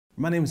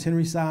My name is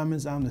Henry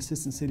Simons. I'm the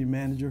Assistant City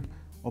Manager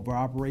over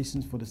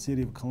operations for the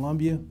City of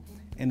Columbia.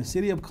 And the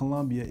City of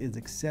Columbia is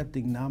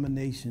accepting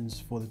nominations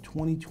for the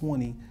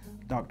 2020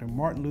 Dr.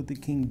 Martin Luther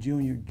King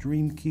Jr.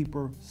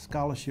 Dreamkeeper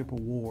Scholarship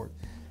Award.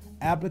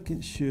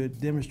 Applicants should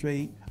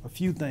demonstrate a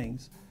few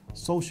things: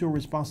 social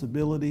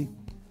responsibility,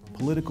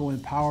 political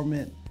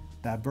empowerment,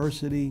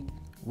 diversity,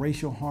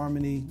 racial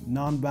harmony,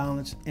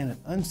 nonviolence, and an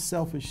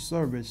unselfish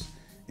service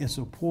in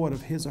support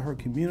of his or her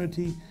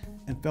community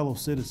and fellow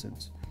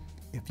citizens.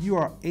 If you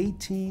are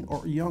 18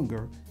 or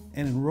younger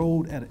and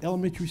enrolled at an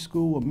elementary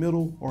school or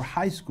middle or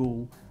high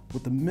school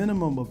with a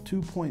minimum of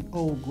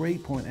 2.0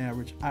 grade point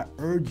average, I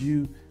urge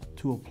you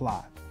to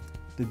apply.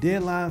 The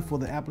deadline for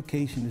the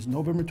application is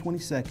November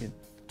 22nd,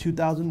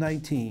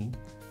 2019.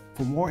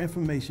 For more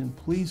information,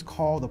 please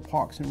call the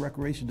Parks and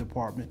Recreation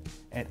Department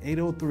at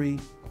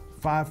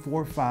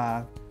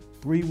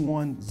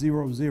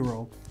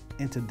 803-545-3100,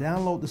 and to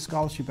download the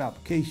scholarship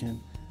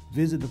application,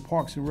 visit the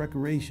Parks and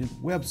Recreation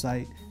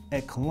website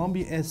at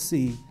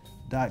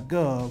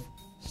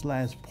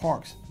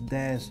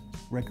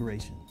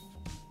columbiasc.gov/parks-recreation.